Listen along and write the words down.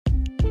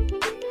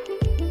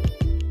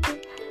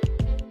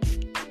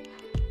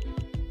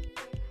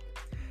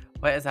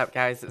What is up,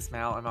 guys? It's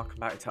Mel, and welcome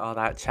back to All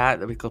That Chat,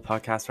 the weekly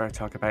podcast where I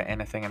talk about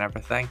anything and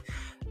everything.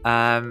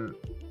 Um,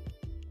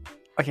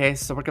 okay,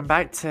 so we're going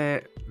back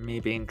to me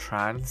being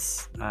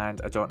trans, and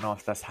I don't know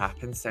if this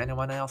happens to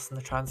anyone else in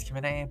the trans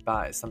community,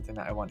 but it's something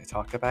that I want to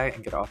talk about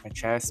and get it off my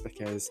chest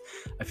because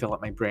I feel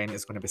like my brain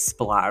is going to be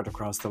splattered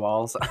across the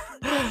walls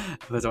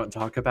if I don't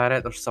talk about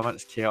it. There's so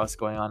much chaos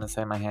going on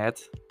inside my head.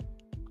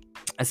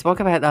 I spoke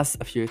about this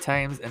a few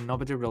times and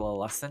nobody really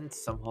listened,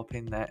 so I'm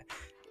hoping that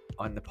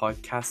on the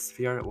podcast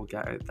sphere it will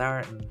get out there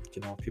and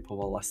people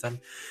will listen.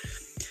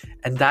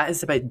 And that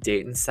is about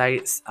dating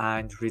sites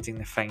and reading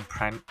the fine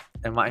print.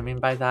 And what I mean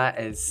by that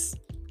is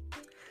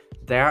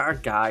there are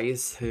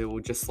guys who will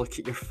just look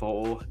at your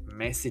photo,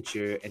 message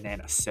you, and then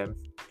assume,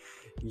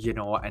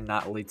 and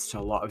that leads to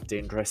a lot of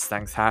dangerous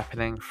things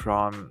happening,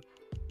 from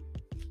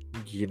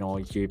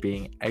you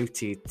being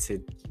outed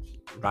to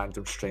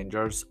random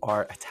strangers,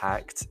 or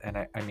attacked.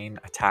 And I mean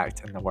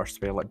attacked in the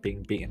worst way, like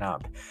being beaten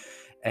up.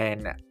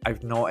 And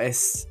I've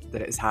noticed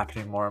that it's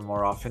happening more and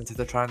more often to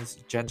the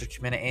transgender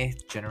community,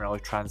 generally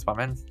trans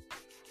women.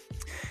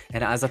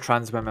 And as a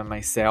trans woman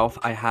myself,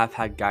 I have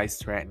had guys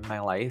threaten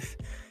my life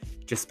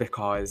just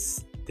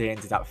because they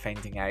ended up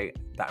finding out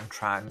that I'm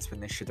trans when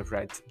they should have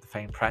read the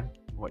fine print,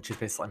 which is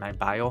basically my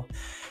bio.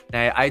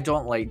 Now, I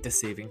don't like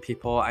deceiving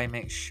people. I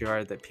make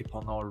sure that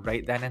people know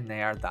right then and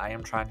there that I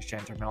am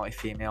transgender, male to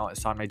female.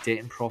 It's on my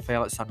dating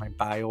profile, it's on my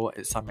bio,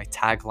 it's on my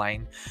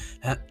tagline.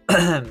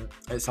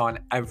 It's on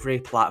every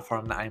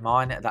platform that I'm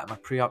on, that I'm a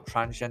pre-op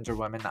transgender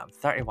woman, that I'm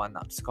 31,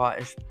 that I'm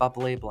Scottish,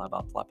 bubbly, blah,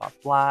 blah, blah, blah,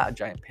 blah, a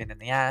giant pain in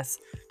the ass.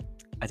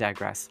 I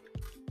digress.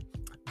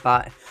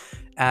 But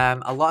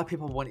a lot of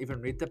people won't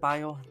even read the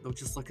bio. They'll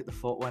just look at the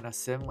photo and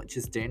assume, which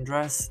is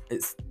dangerous.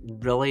 It's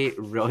really,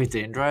 really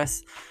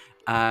dangerous.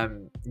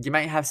 You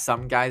might have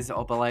some guys that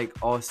will be like,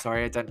 oh,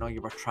 sorry, I didn't know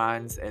you were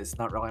trans. It's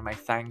not really my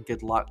thing.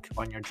 Good luck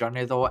on your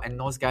journey, though. And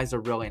those guys are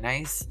really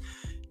nice.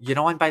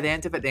 And by the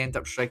end of it, they end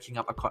up striking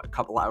up a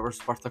couple of hours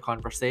worth of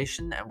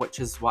conversation, which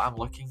is what I'm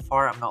looking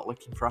for. I'm not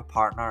looking for a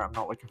partner. I'm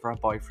not looking for a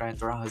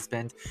boyfriend or a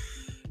husband.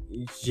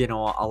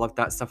 All of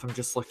that stuff. I'm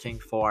just looking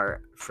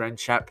for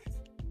friendship,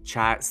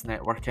 chats,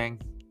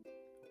 networking,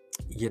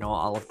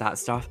 all of that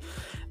stuff.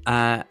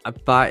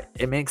 But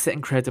it makes it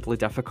incredibly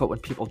difficult when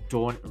people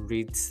don't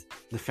read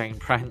the fine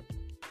print,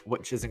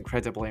 which is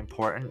incredibly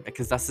important,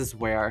 because this is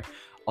where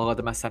all of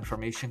the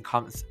misinformation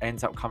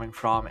ends up coming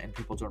from, and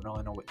people don't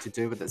really know what to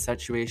do with the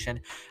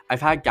situation. I've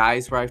had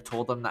guys where I've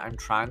told them that I'm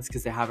trans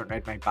because they haven't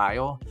read my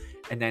bio,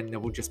 and then they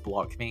will just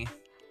block me.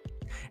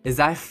 As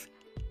if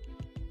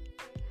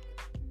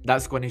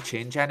that's going to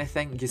change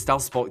anything. You still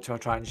spoke to a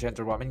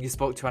transgender woman. You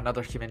spoke to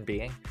another human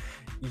being.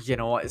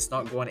 It's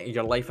not going to,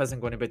 your life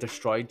isn't going to be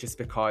destroyed just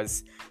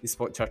because you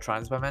spoke to a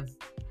trans woman.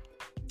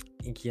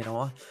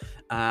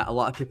 A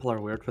lot of people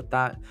are weird with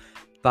that.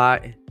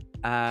 But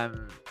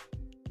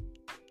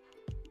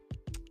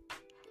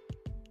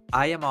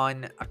I am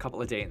on a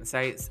couple of dating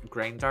sites.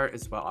 Grindr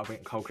as well. I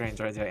wouldn't call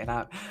Grindr a dating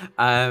app.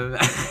 I'm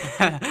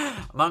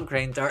on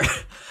Grindr.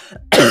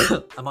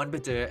 I'm on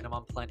Badoo, and I'm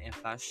on Plenty of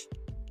Fish.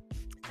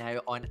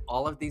 Now, on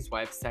all of these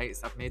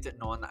websites, I've made it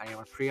known that I am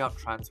a pre-op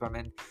trans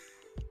woman,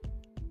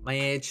 my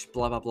age,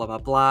 blah, blah, blah, blah,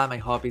 blah, my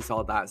hobbies,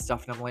 all that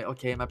stuff. And I'm like,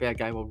 okay, maybe a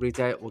guy will read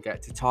it, we'll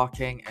get to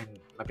talking, and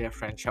maybe a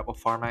friendship will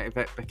form out of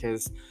it,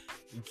 because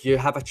you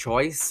have a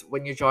choice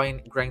when you join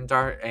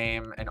Grindr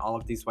and all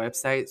of these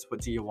websites. What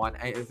do you want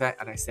out of it?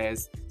 And I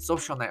says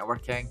social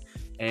networking,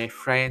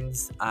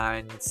 friends,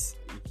 and,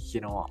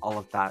 all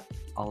of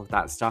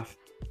that stuff.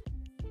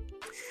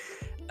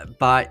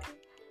 But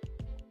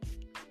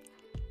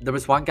there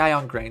was one guy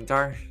on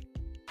Grindr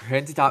who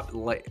ended up,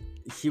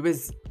 he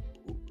was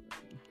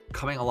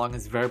coming along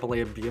as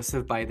verbally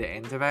abusive by the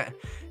end of it,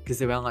 because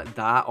they went like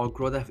that, or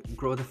grow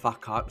the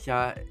fuck up,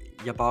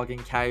 you bogging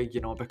cow,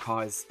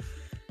 because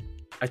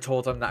I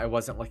told him that I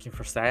wasn't looking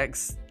for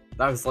sex,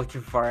 that I was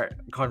looking for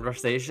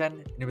conversation.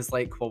 And he was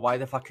like, well, why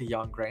the fuck are you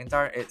on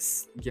Grindr?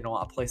 It's,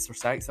 a place for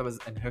sex. I was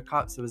in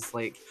hookups. It was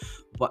like,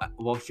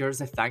 well, here's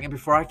the thing. And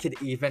before I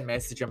could even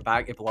message him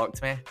back, he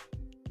blocked me.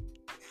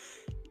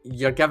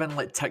 You're given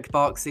tick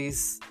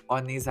boxes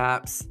on these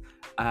apps,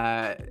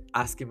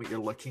 asking what you're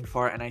looking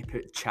for, and I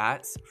put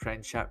chats,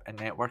 friendship, and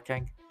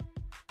networking,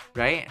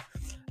 right?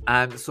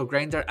 So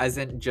Grindr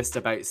isn't just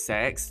about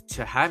sex.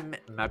 To him,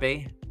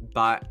 maybe,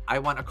 but I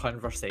want a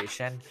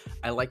conversation.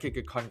 I like a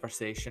good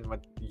conversation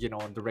with,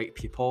 the right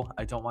people.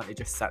 I don't want to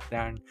just sit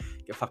there and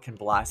get fucking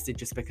blasted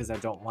just because I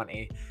don't want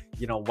to,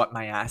 whip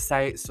my ass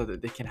out so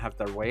that they can have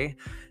their way.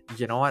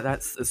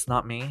 It's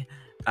not me.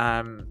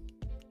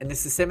 And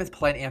it's the same with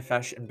Plenty of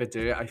Fish and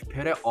Badoo. I've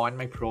put it on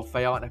my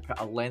profile, and I put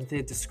a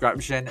lengthy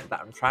description that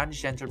I'm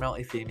transgender, male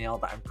to female,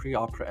 that I'm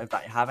pre-operative,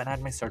 that I haven't had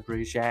my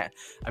surgeries yet.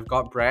 I've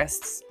got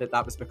breasts, but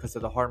that was because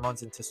of the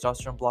hormones and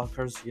testosterone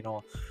blockers,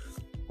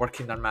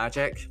 working their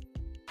magic.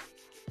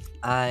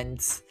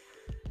 And,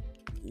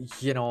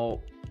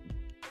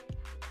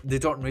 they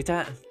don't read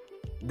it.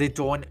 They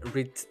don't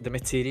read the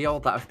material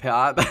that I've put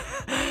up.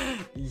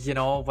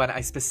 When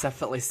I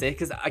specifically say,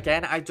 because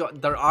again,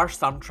 there are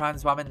some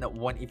trans women that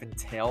won't even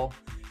tell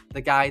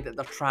the guy that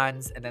they're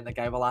trans, and then the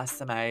guy will ask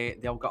them out.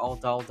 They'll get all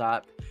dolled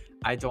up.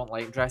 I don't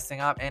like dressing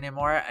up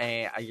anymore.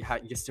 I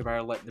used to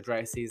wear like the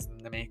dresses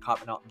and the makeup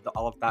and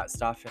all of that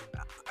stuff,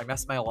 and I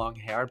miss my long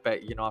hair,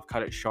 but you know, I've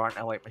cut it short and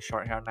I like my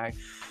short hair now,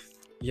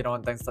 you know,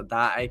 and things like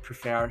that. I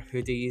prefer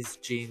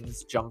hoodies,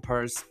 jeans,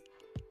 jumpers,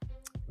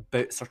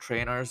 boots or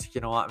trainers.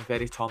 You know, I'm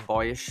very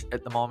tomboyish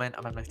at the moment.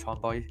 I'm in my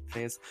tomboy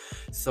phase.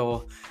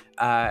 So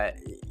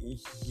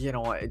you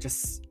know,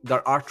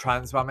 there are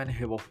trans women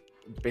who will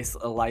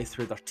basically lie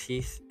through their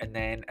teeth, and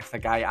then if the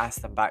guy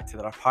asks them back to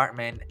their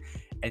apartment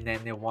and then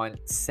they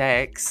want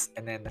sex,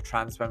 and then the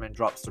trans woman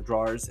drops their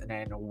drawers and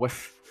then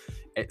whiff,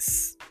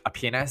 it's a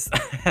penis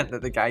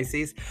that the guy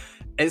sees,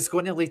 it's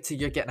going to lead to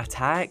you getting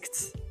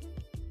attacked.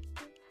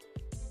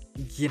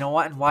 You know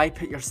what? And why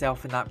put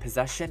yourself in that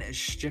position? It's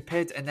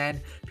stupid. And then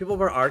people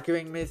were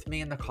arguing with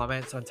me in the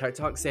comments on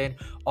TikTok saying,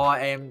 oh,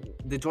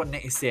 they don't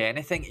need to say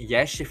anything.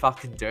 Yes, you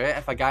fucking do it.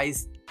 If a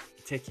guy's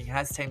taking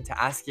his time to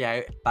ask you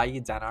out, buy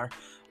you dinner,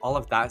 all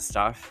of that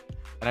stuff,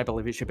 and I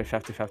believe it should be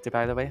 50-50,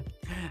 by the way,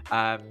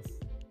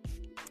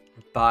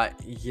 but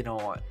you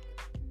know,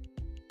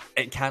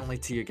 it can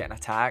lead to you getting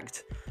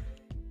attacked.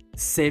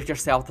 Save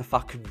yourself the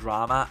fucking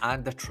drama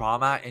and the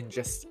trauma and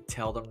just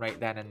tell them right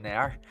then and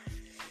there.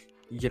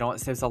 You know, it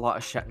saves a lot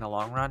of shit in the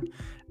long run.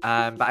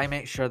 But I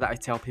make sure that I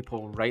tell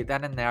people right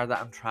then and there that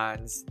I'm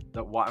trans,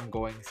 that what I'm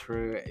going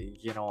through,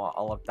 you know,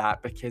 all of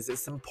that, because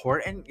it's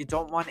important. You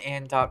don't want to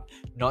end up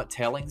not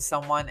telling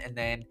someone, and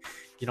then,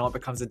 you know, it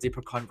becomes a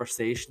deeper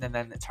conversation, and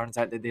then it turns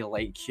out that they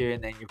like you,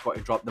 and then you've got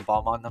to drop the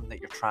bomb on them that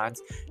you're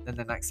trans. Then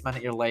the next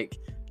minute you're like,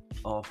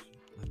 oh,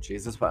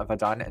 Jesus, what have I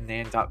done? And they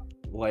end up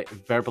like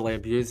verbally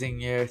abusing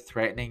you,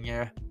 threatening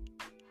you,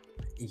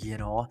 you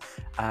know.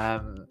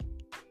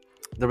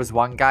 There was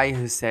one guy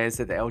who says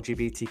that the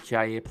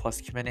LGBTQIA plus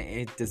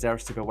community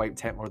deserves to be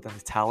wiped out more than the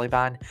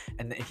Taliban,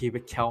 and that he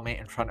would kill me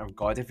in front of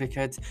God if he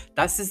could.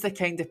 This is the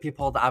kind of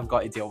people that I've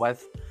got to deal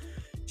with.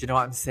 Do you know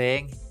what I'm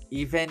saying?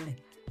 Even,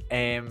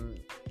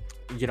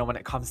 you know, when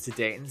it comes to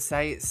dating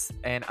sites,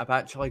 and I've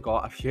actually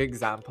got a few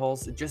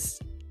examples,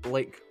 just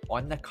like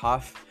on the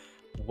cuff,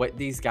 what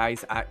these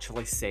guys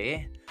actually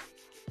say.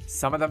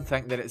 Some of them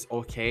think that it's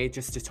okay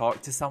just to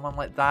talk to someone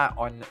like that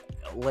on,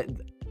 like,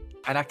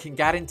 and I can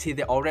guarantee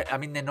they already, I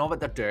mean, they know what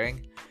they're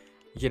doing.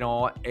 You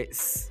know,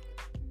 it's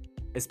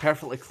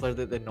perfectly clear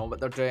that they know what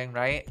they're doing,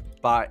 right?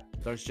 But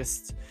there's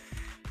just,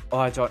 oh,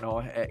 I don't know,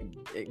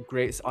 it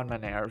grates on my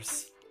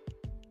nerves.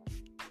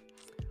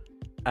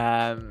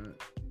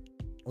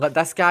 Like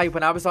this guy,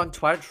 when I was on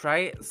Twitch,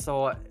 right?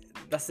 So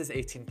this is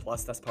 18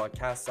 plus, this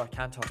podcast, so I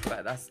can't talk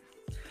about this.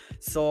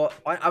 So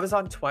I was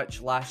on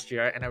Twitch last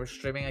year, and I was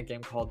streaming a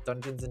game called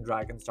Dungeons and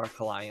Dragons Dark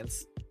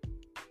Alliance.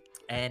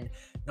 And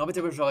nobody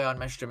was really on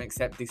my stream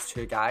except these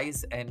two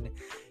guys, and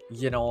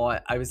you know,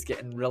 I was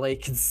getting really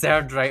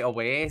concerned right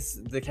away.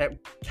 So they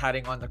kept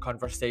carrying on the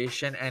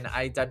conversation, and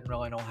I didn't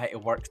really know how to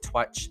work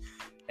Twitch's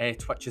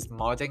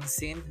modding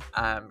scene,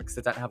 because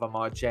I didn't have a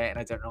mod yet, and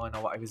I didn't really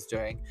know what I was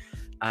doing.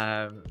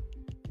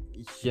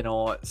 You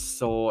know,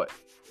 so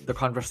the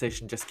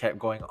conversation just kept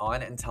going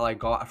on until I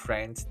got a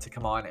friend to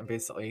come on and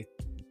basically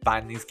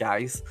ban these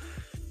guys.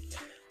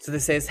 So they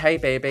says, hey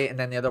baby, and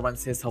then the other one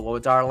says, hello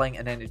darling,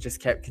 and then it just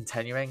kept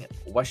continuing,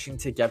 wishing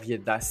to give you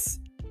this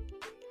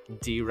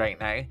D right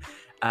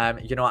now.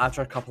 You know,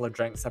 after a couple of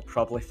drinks, I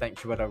probably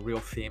think you were a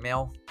real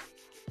female.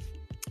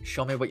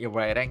 Show me what you're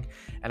wearing,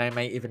 and I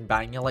might even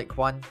bang you like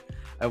one.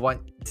 I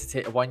want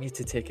you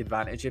to take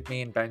advantage of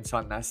me and bounce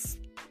on this,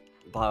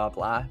 blah blah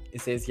blah. He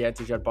says, yeah,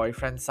 did your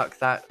boyfriend suck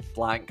that?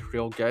 Blank,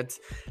 real good.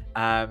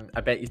 I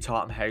bet you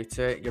taught him how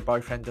to. Your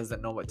boyfriend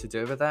doesn't know what to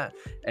do with it.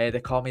 They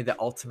call me the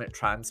ultimate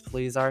trans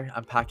pleaser.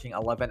 I'm packing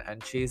 11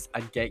 inches.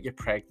 I'd get you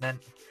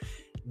pregnant.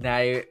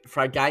 Now,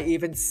 for a guy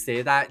even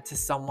say that to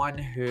someone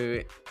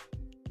who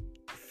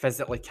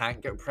physically can't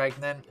get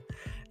pregnant,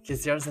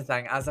 because here's the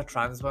thing, as a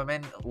trans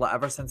woman,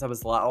 ever since I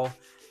was little,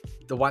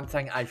 the one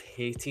thing I've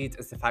hated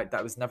is the fact that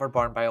I was never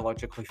born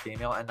biologically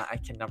female and that I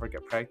can never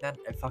get pregnant.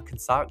 It fucking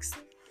sucks.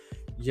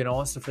 You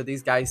know, so for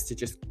these guys to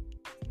just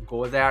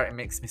go there, it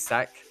makes me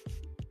sick.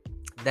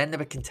 Then they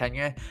would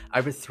continue.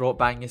 I would throat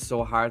bang you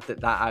so hard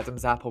that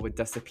Adam's apple would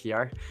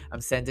disappear.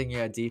 I'm sending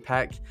you a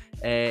D-pic.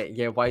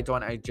 Yeah, why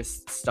don't I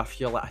just stuff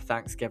you like a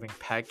Thanksgiving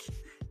pig?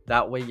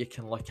 That way you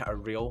can look at a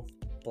real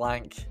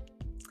blank.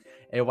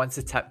 Once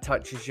the tip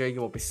touches you,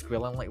 you will be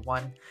squealing like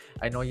one.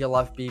 I know you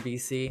love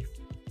BBC.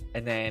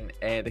 And then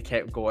they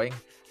kept going.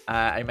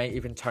 I might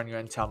even turn you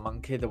into a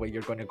monkey the way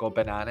you're going to go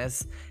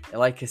bananas.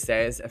 Like he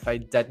says, if I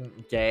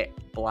didn't get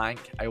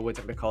blank, I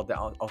wouldn't be called the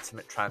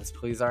ultimate trans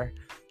pleaser.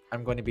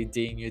 I'm going to be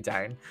D'ing you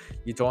down.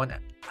 You don't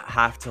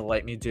have to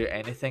let me do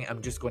anything.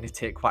 I'm just going to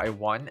take what I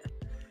want.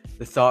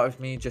 The thought of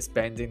me just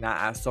bending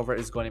that ass over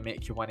is going to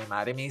make you want to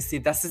marry me. See,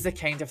 this is the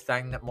kind of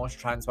thing that most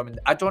trans women,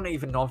 I don't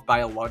even know if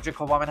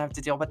biological women have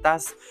to deal with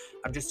this.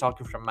 I'm just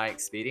talking from my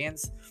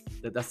experience,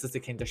 that this is the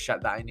kind of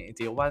shit that I need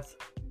to deal with.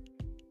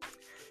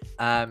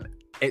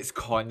 It's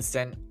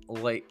constant.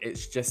 Like,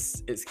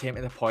 it's came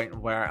to the point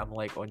where I'm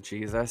like, oh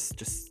Jesus,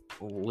 just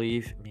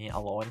leave me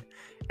alone.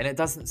 And it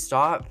doesn't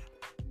stop.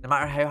 No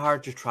matter how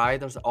hard you try,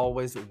 there's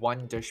always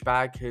one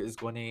douchebag who is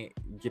going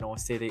to,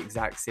 say the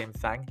exact same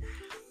thing.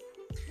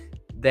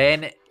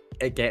 Then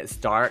it gets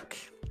dark.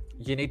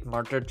 You need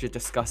murdered, you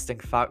disgusting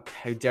fuck.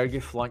 How dare you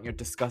flaunt your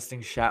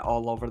disgusting shit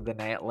all over the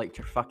net like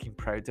you're fucking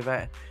proud of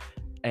it.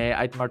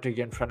 I'd murder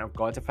you in front of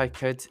God if I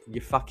could.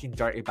 You fucking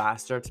dirty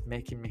bastard,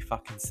 making me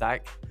fucking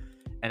sick.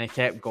 And it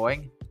kept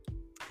going.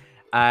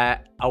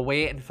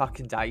 Away and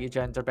fucking die, you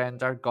gender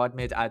bender. God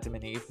made Adam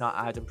and Eve, not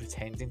Adam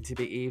pretending to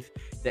be Eve.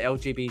 The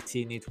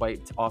LGBT need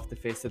wiped off the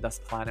face of this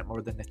planet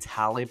more than the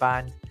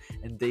Taliban.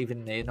 And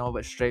even they know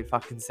what straight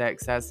fucking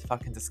sex is.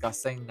 Fucking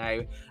disgusting.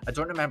 Now, I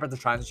don't remember the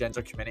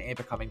transgender community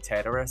becoming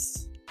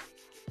terrorists.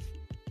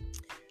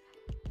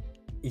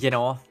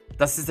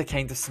 This is the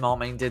kind of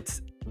small-minded,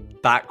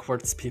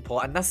 backwards people.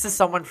 And this is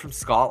someone from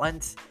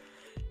Scotland.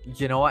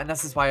 And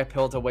this is why I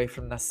pulled away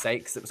from this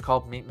site, because it was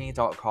called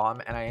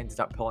meetme.com, and I ended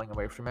up pulling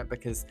away from it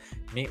because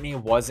MeetMe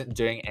wasn't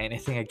doing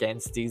anything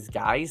against these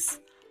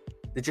guys.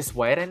 They just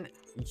weren't,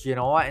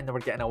 and they were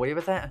getting away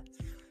with it.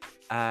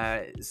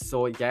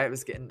 So yeah, it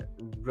was getting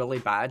really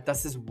bad.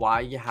 This is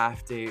why you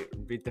have to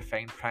read the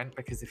fine print,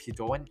 because if you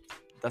don't,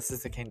 this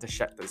is the kind of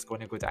shit that's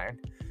going to go down,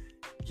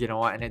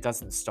 and it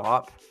doesn't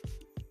stop.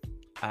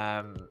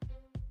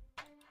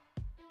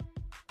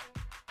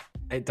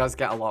 It does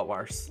get a lot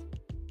worse.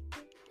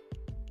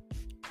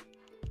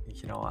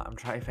 I'm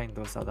trying to find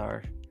those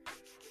other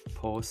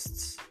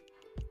posts.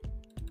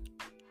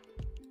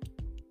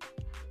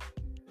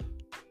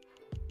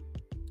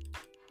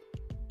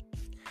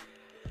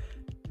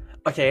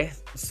 Okay,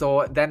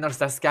 so then there's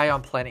this guy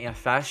on Plenty of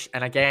Fish,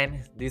 and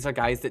again, these are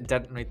guys that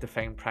didn't read the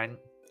fine print.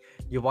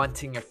 You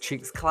wanting your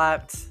cheeks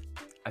clapped?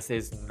 I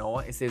says no.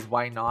 He says,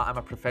 why not? I'm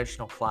a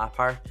professional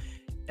clapper.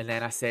 And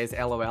then I says,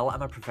 LOL,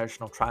 I'm a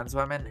professional trans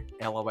woman.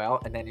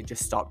 LOL. And then he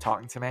just stopped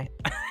talking to me.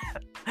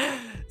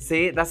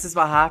 See, this is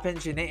what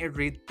happens. You need to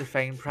read the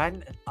fine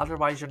print.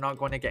 Otherwise, you're not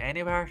going to get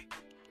anywhere.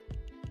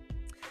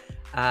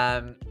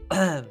 Then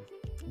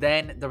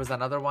there was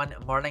another one.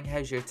 Morning,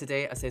 how's you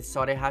today? I said,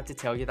 sorry, I have to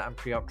tell you that I'm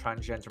pre-op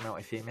transgender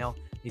multi-female.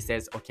 He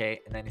says,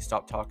 okay. And then he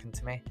stopped talking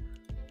to me.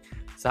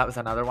 So that was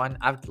another one.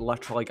 I've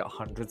literally got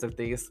hundreds of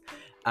these.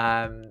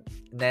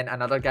 Then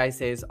another guy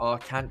says, oh, I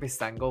can't be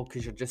single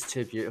because you're just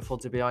too beautiful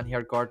to be on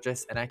here,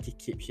 gorgeous, and I could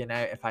keep you now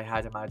if I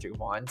had a magic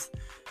wand.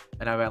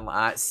 And I went like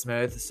that,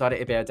 smooth. Sorry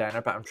to be a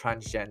downer, but I'm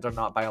transgender,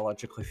 not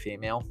biologically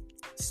female.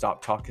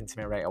 Stop talking to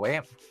me right away.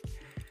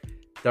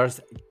 There's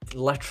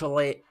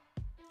literally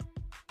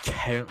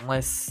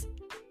countless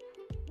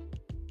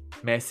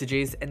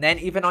messages. And then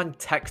even on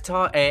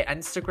TikTok,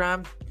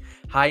 Instagram,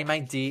 hi, my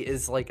D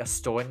is like a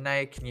stone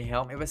now. Can you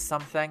help me with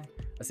something?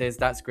 I says,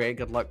 that's great.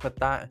 Good luck with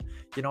that.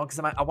 Because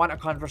I want a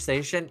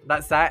conversation.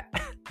 That's that.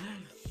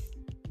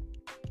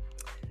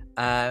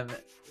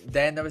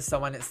 Then there was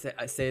someone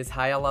that says,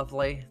 hi,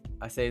 lovely.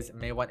 I says,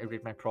 may want to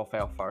read my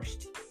profile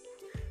first.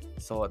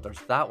 So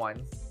there's that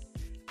one.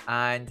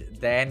 And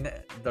then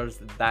there's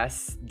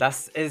this.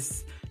 This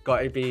is got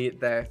to be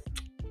the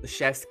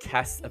chef's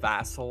kiss of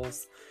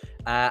assholes.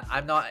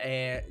 I'm not,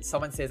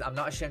 someone says, I'm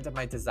not ashamed of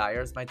my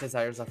desires. My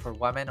desires are for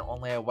women,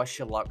 only I wish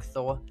you luck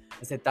though.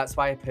 I said, that's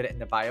why I put it in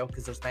the bio,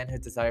 because there's men who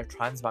desire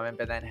trans women,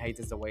 but then hide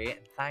us away, and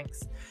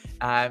thanks.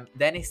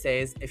 Then he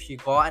says, if you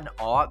got an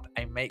op,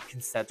 I might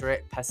consider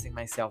it, pissing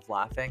myself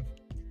laughing.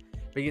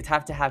 But you'd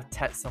have to have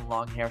tits and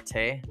long hair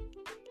too.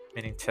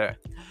 Meaning two.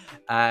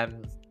 I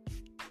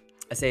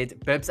said,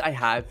 boobs I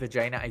have,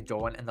 vagina I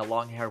don't, and the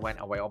long hair went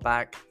a while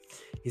back.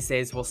 He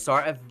says, we'll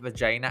sort a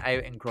vagina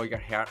out and grow your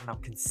hair, and I'll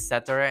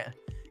consider it.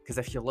 Because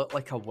if you look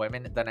like a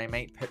woman, then I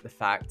might put the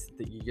fact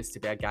that you used to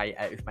be a guy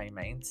out of my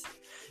mind.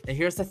 Now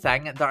here's the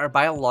thing, there are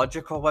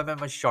biological women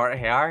with short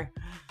hair.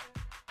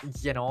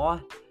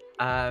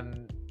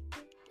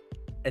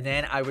 And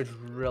then I would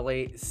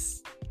really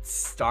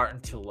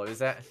starting to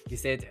lose it. He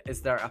said,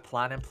 is there a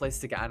plan in place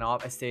to get an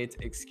op? I said,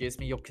 excuse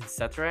me, you'll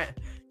consider it?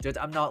 Dude,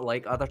 I'm not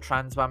like other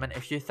trans women.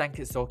 If you think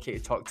it's okay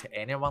to talk to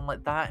anyone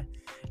like that,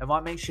 and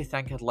what makes you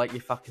think I'd let you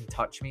fucking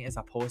touch me as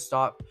a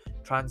post-op,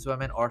 trans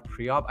woman, or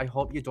pre-op? I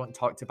hope you don't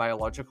talk to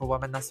biological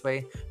women this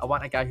way. I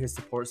want a guy who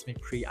supports me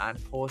pre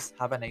and post.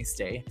 Have a nice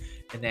day.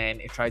 And then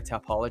he tried to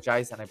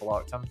apologise and I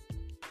blocked him.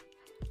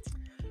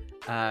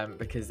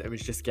 Because it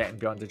was just getting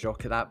beyond a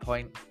joke at that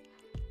point.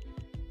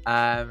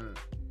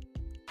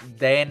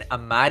 Then a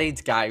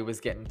married guy was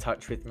getting in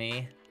touch with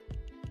me.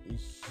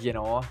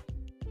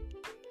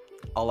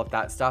 All of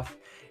that stuff.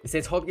 He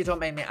says, hope you don't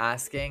mind me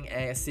asking.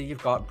 I see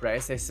you've got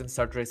breast. I assume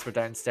surgeries for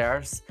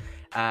downstairs.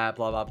 Blah,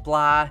 blah,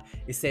 blah.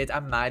 He said,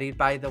 I'm married,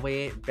 by the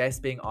way.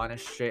 Best being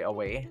honest straight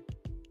away.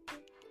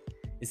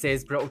 He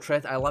says, brutal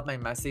truth, I love my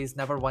missus.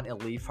 Never want to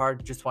leave her.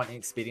 Just want to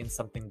experience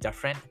something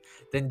different.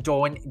 Then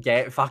don't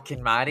get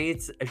fucking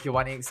married if you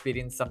want to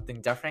experience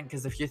something different.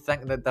 Because if you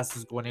think that this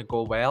is going to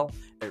go well,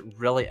 it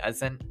really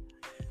isn't.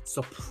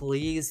 So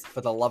please,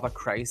 for the love of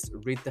Christ,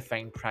 read the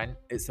fine print.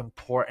 It's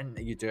important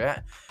that you do it.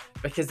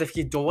 Because if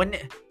you don't,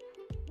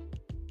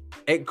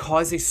 it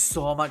causes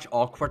so much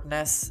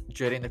awkwardness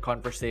during the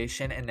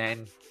conversation. And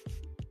then,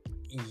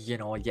 you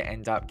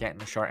end up getting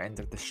the short end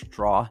of the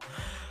straw.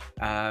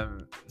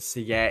 So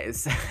yeah,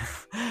 it's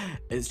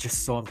it's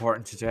just so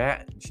important to do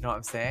it. Do you know what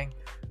I'm saying?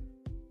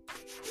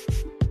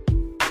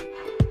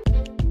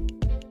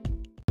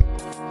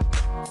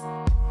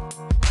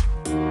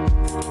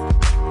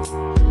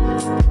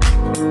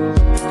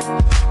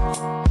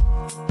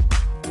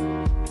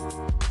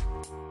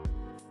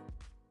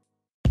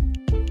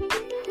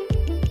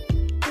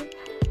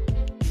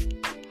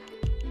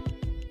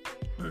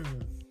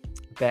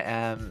 But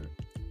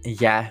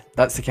yeah,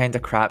 that's the kind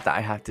of crap that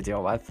I have to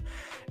deal with.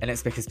 And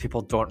it's because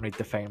people don't read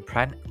the fine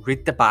print.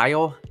 Read the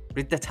bio,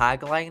 read the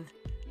tagline.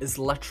 It's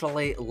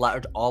literally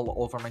littered all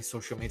over my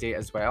social media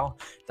as well.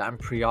 That I'm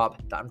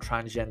pre-op, that I'm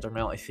transgender,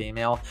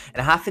 multi-female.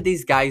 And half of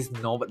these guys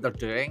know what they're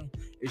doing.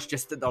 It's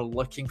just that they're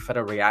looking for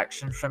a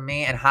reaction from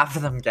me, and half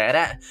of them get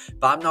it.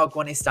 But I'm not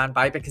going to stand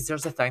by, because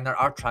here's the thing, there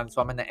are trans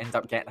women that end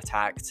up getting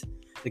attacked.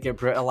 They get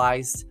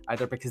brutalized,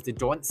 either because they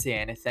don't say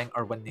anything,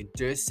 or when they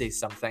do say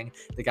something,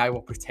 the guy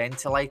will pretend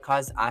to like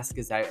us, ask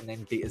us out, and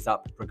then beat us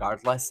up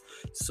regardless.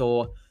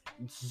 So,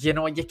 you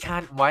know, you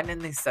can't win in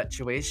these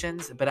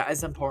situations, but it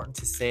is important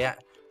to say it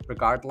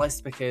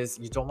regardless, because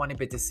you don't want to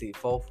be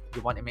deceitful.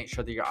 You want to make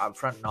sure that you're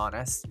upfront and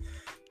honest,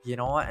 you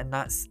know, and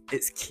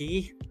it's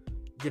key.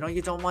 You know,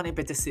 you don't want to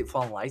be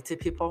deceitful and lie to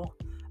people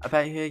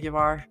about who you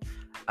are,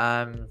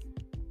 because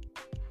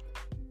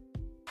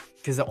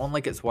it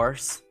only gets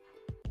worse.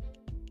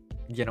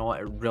 You know,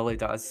 it really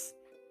does.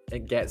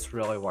 It gets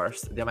really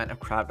worse. The amount of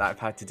crap that I've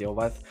had to deal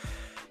with,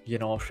 you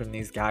know, from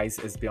these guys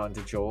is beyond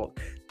a joke.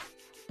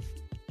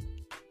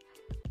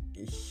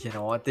 You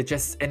know, they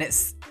just, and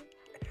it's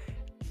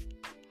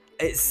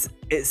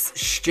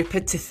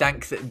stupid to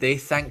think that they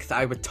think that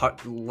I would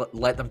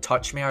let them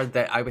touch me, or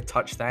that I would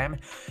touch them.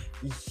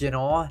 You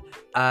know,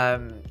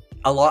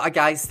 a lot of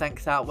guys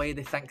think that way.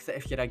 They think that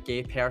if you're a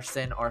gay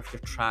person or if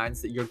you're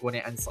trans, that you're going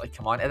to instantly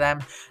come onto them.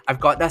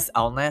 I've got this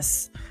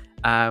illness.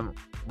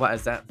 What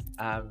is it?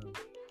 Oh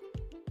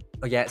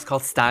yeah, it's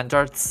called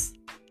standards.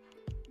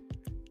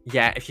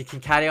 Yeah, if you can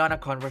carry on a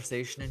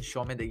conversation and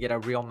show me that you're a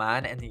real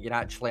man and that you're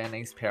actually a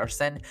nice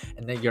person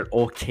and that you're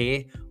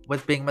okay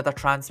with being with a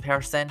trans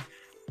person,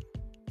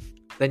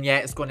 then yeah,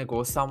 it's going to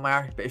go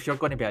somewhere. But if you're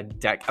going to be a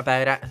dick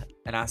about it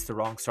and ask the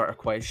wrong sort of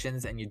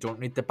questions, and you don't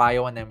read the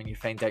bio, and then when you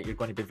find out you're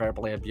going to be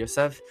verbally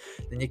abusive,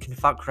 then you can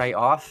fuck right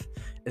off.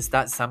 It's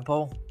that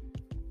simple.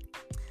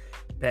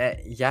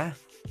 But yeah.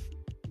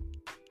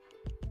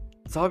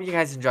 So I hope you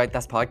guys enjoyed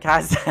this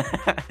podcast.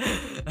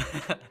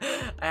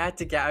 I had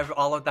to get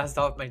all of this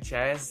off my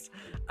chest.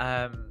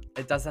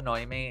 It does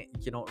annoy me.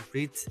 You know,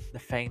 read the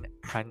fine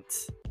print.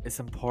 It's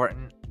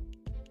important,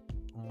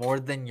 more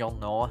than you'll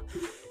know.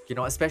 You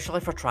know, especially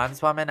for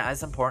trans women, it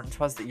is important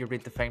to us that you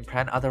read the fine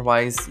print.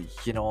 Otherwise,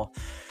 you know,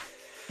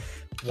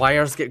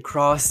 wires get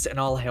crossed and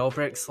all hell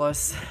breaks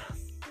loose.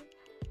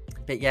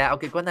 But yeah, I'll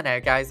get going now,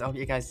 guys. I hope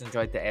you guys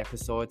enjoyed the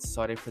episode.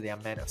 Sorry for the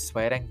amount of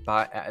swearing,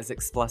 but it is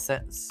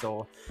explicit,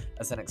 so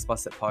it's an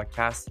explicit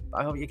podcast.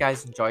 But I hope you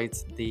guys enjoyed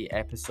the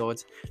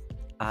episode.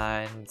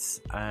 And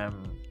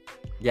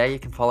yeah, you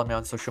can follow me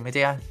on social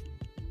media,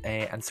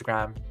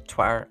 Instagram,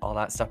 Twitter, all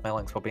that stuff. My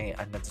links will be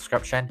in the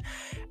description.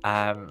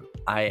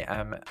 I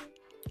am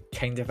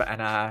kind of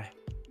in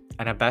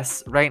an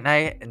abyss right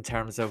now in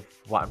terms of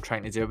what I'm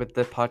trying to do with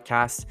the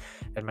podcast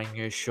and my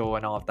new show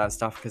and all of that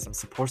stuff, because I'm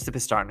supposed to be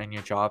starting a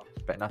new job,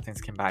 but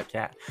nothing's come back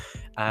yet.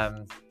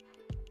 But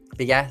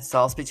yeah, so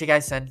I'll speak to you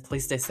guys soon.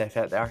 Please stay safe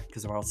out there,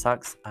 because the world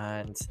sucks.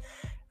 And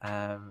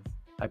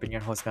I've been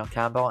your host, Mel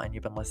Campbell, and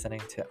you've been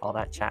listening to All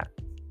That Chat.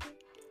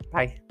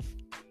 Bye.